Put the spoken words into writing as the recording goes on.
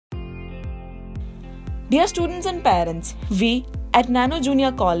Dear students and parents, we at Nano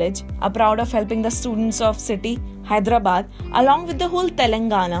Junior College are proud of helping the students of city Hyderabad along with the whole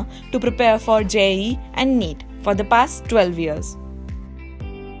Telangana to prepare for JEE and NEET for the past 12 years.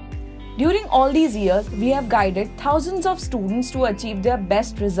 During all these years, we have guided thousands of students to achieve their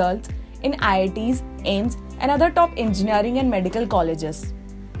best results in IITs, AIIMS and other top engineering and medical colleges.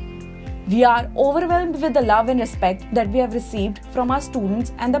 We are overwhelmed with the love and respect that we have received from our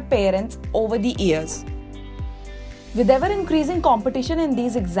students and the parents over the years. With ever increasing competition in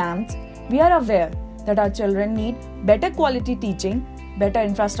these exams, we are aware that our children need better quality teaching, better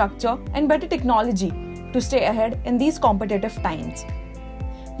infrastructure and better technology to stay ahead in these competitive times.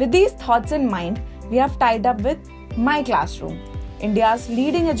 With these thoughts in mind, we have tied up with myclassroom, India's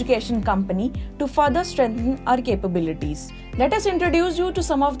leading education company, to further strengthen our capabilities. Let us introduce you to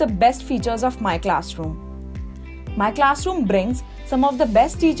some of the best features of myclassroom. myclassroom brings some of the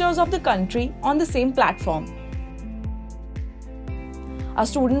best teachers of the country on the same platform. Our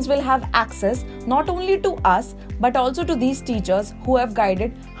students will have access not only to us but also to these teachers who have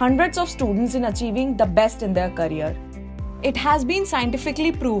guided hundreds of students in achieving the best in their career. It has been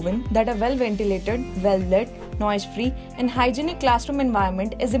scientifically proven that a well-ventilated, well-lit, noise-free and hygienic classroom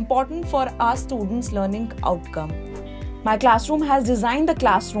environment is important for our students' learning outcome. myclassroom has designed the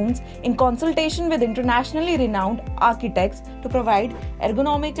classrooms in consultation with internationally renowned architects to provide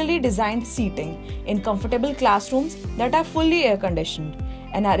ergonomically designed seating in comfortable classrooms that are fully air-conditioned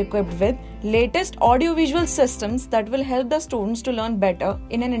and are equipped with latest audio-visual systems that will help the students to learn better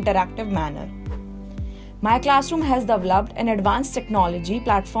in an interactive manner. myclassroom has developed an advanced technology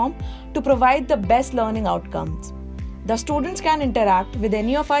platform to provide the best learning outcomes. The students can interact with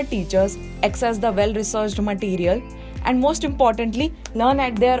any of our teachers, access the well-researched material, and most importantly, learn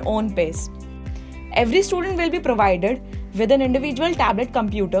at their own pace. Every student will be provided with an individual tablet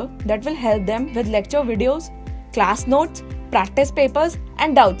computer that will help them with lecture videos, class notes, practice papers,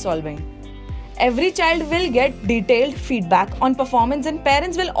 and doubt solving. Every child will get detailed feedback on performance and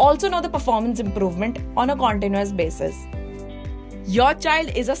parents will also know the performance improvement on a continuous basis. Your child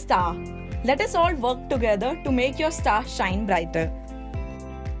is a star. Let us all work together to make your star shine brighter.